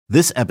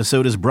This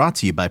episode is brought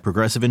to you by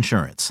Progressive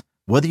Insurance.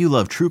 Whether you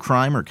love true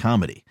crime or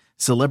comedy,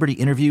 celebrity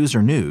interviews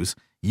or news,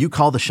 you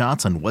call the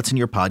shots on what's in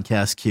your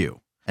podcast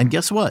queue. And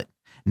guess what?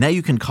 Now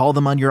you can call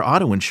them on your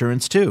auto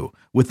insurance too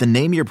with the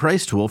Name Your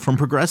Price tool from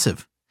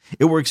Progressive.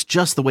 It works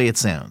just the way it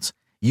sounds.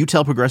 You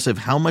tell Progressive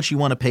how much you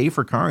want to pay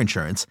for car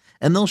insurance,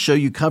 and they'll show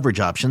you coverage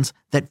options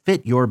that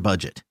fit your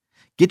budget.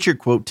 Get your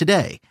quote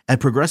today at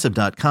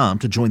Progressive.com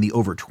to join the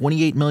over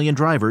 28 million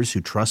drivers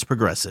who trust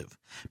Progressive.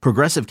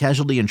 Progressive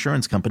Casualty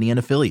Insurance Company and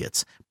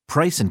Affiliates.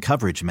 Price and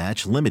coverage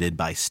match limited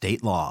by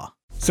state law.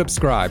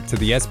 Subscribe to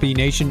the SB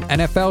Nation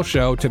NFL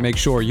show to make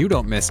sure you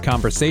don't miss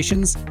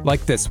conversations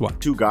like this one.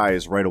 Two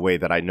guys right away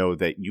that I know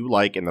that you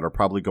like and that are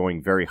probably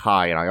going very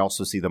high, and I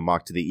also see them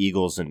mocked to the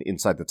Eagles and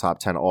inside the top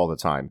 10 all the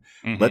time.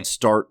 Let's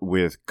start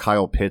with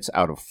Kyle Pitts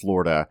out of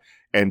Florida.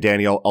 And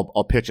Danny,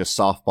 I'll pitch a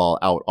softball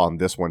out on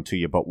this one to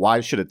you, but why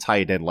should a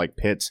tight end like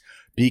Pitts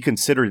be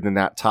considered in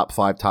that top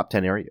 5, top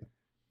 10 area?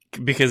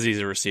 Because he's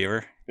a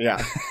receiver.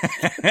 Yeah.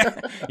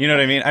 You know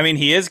what I mean? I mean,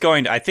 he is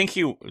going to,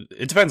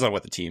 it depends on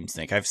what the teams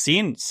think. I've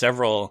seen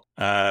several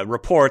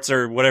reports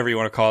or whatever you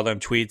want to call them,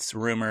 tweets,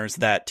 rumors,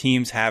 that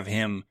teams have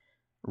him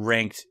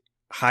ranked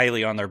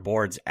highly on their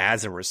boards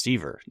as a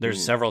receiver.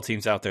 There's several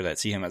teams out there that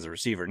see him as a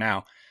receiver.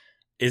 Now,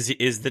 does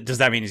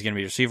that mean he's going to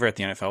be a receiver at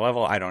the NFL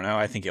level? I don't know.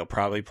 I think he'll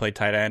probably play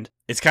tight end.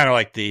 It's kind of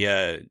like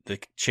the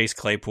Chase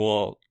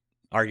Claypool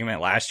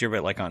argument last year,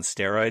 but like on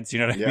steroids. You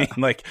know what I mean?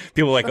 Like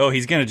people are like, oh,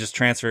 he's going to just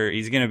transfer.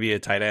 He's going to be a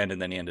tight end,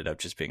 and then he ended up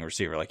just being a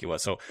receiver like he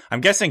was. So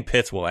I'm guessing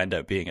Pitts will end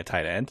up being a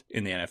tight end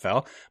in the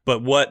NFL.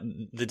 But what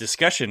the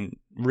discussion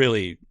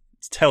really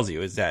tells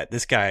you is that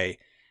this guy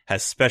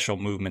has special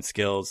movement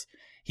skills.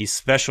 He's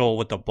special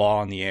with the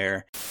ball in the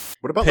air.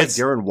 What about Pitts,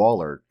 like Darren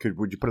Waller?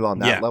 Would you put it on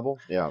that level?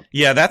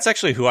 Yeah, that's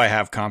actually who I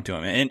have comped to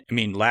him. And I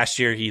mean, last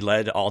year he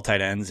led all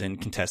tight ends in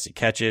contested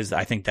catches.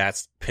 I think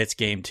that's Pitt's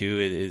game too.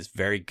 It is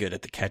very good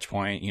at the catch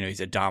point. You know, he's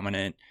a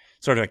dominant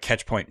sort of a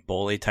catch point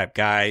bully type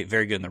guy.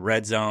 Very good in the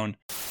red zone.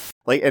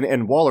 Like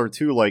and Waller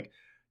too. Like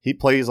he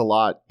plays a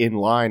lot in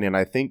line, and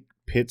I think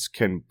Pitts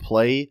can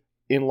play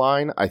in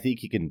line. I think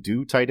he can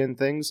do tight end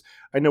things.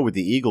 I know with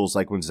the Eagles,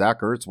 like when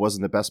Zach Ertz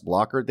wasn't the best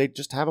blocker, they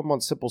just have him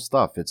on simple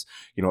stuff. It's,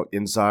 you know,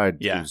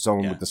 inside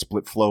zone with the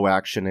split flow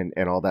action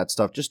and all that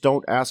stuff. Just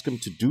don't ask him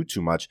to do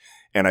too much.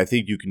 And I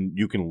think you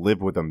can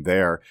live with him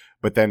there.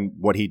 But then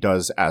what he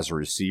does as a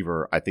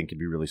receiver, I think could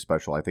be really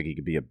special. I think he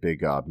could be a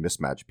big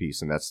mismatch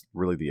piece. And that's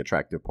really the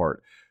attractive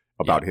part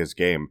about his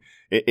game.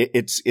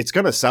 It's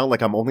going to sound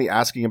like I'm only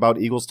asking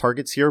about Eagles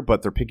targets here,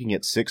 but they're picking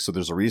at 6, so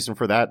there's a reason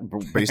for that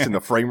based in the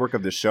framework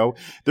of this show.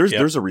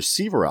 There's a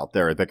receiver out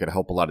there that could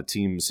help a lot of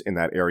teams in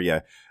that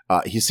area.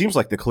 He seems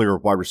like the clear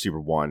wide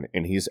receiver 1,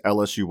 and he's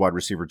LSU wide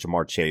receiver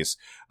Jamar Chase.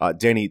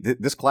 Danny,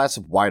 this class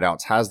of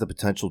wideouts has the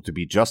potential to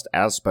be just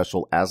as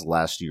special as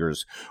last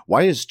year's.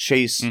 Why is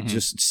Chase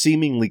just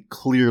seemingly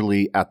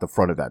clearly at the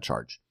front of that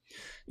charge?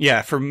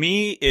 Yeah, for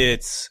me,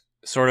 it's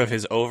sort of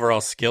his overall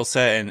skill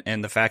set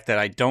and the fact that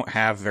I don't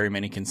have very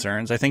many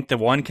concerns. I think the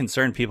one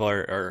concern people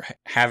are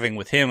having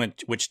with him,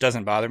 which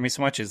doesn't bother me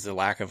so much, is the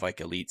lack of like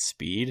elite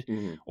speed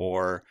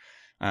or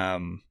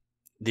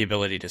the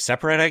ability to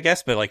separate, I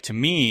guess. But like to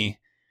me,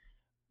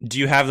 do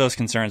you have those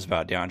concerns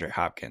about DeAndre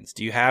Hopkins?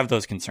 Do you have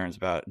those concerns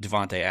about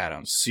Devontae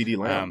Adams? CeeDee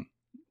Lamb.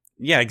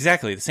 Yeah,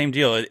 exactly. The same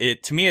deal.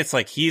 To me, it's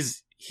like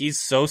he's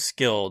so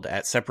skilled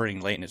at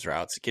separating late in his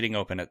routes, getting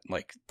open at,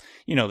 like,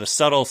 you know, the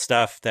subtle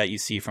stuff that you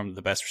see from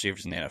the best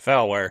receivers in the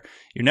NFL where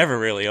you're never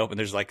really open.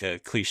 There's like a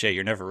cliche,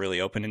 you're never really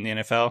open in the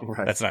NFL.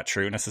 Right. That's not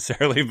true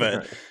necessarily,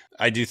 but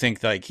I do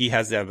think like he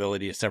has the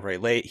ability to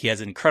separate late. He has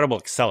incredible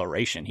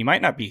acceleration. He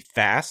might not be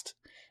fast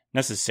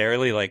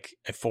necessarily like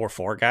a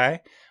 4.4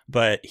 guy,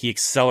 but he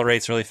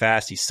accelerates really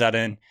fast. He's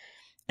sudden.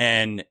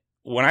 And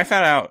when I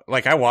found out,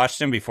 like I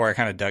watched him before I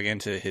kind of dug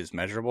into his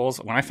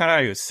measurables. When I found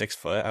out he was 6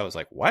 foot, I was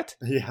like, what?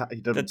 Yeah,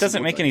 that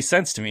doesn't make any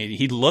sense to me.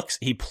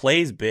 He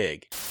plays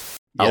big.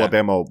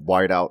 Alabama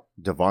wideout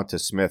Devonta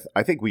Smith.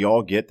 I think we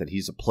all get that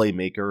he's a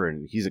playmaker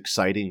and he's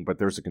exciting, but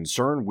there's a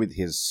concern with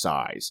his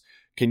size.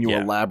 Can you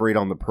elaborate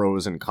on the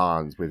pros and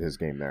cons with his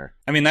game there?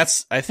 I mean,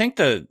 it's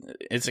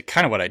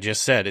kind of what I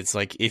just said. It's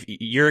like if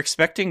you're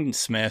expecting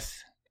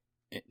Smith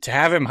to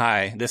have him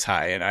this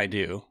high, and I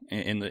do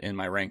in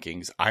my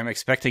rankings, I'm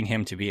expecting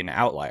him to be an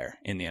outlier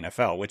in the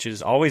NFL, which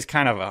is always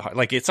kind of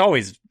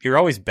you're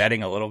always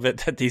betting a little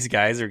bit that these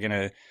guys are going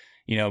to,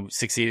 you know,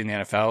 succeed in the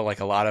NFL. Like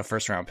a lot of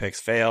first round picks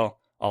fail,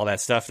 all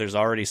that stuff. There's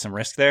already some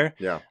risk there.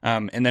 Yeah.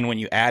 And then when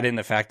you add in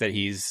the fact that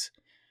he's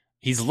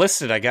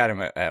listed, I got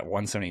him at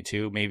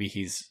 172. Maybe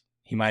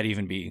he might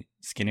even be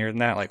skinnier than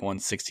that, like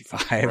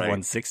 165,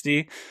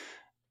 160.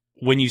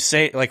 When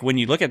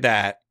you look at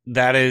that,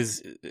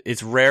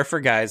 it's rare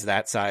for guys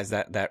that size,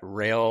 that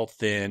rail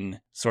thin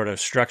sort of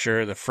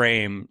structure, the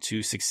frame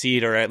to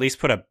succeed or at least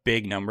put up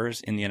big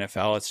numbers in the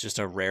NFL. It's just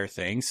a rare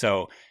thing.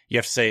 So you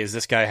have to say, does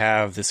this guy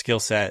have the skill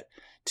set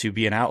to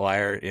be an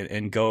outlier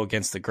and go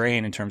against the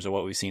grain in terms of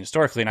what we've seen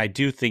historically. And I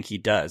do think he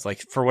does,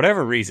 like, for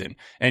whatever reason.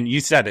 And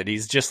you said it,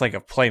 he's just like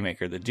a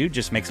playmaker. The dude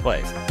just makes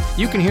plays.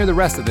 You can hear the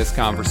rest of this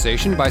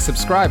conversation by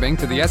subscribing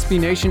to the SB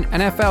Nation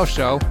NFL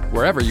Show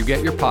wherever you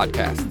get your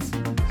podcasts.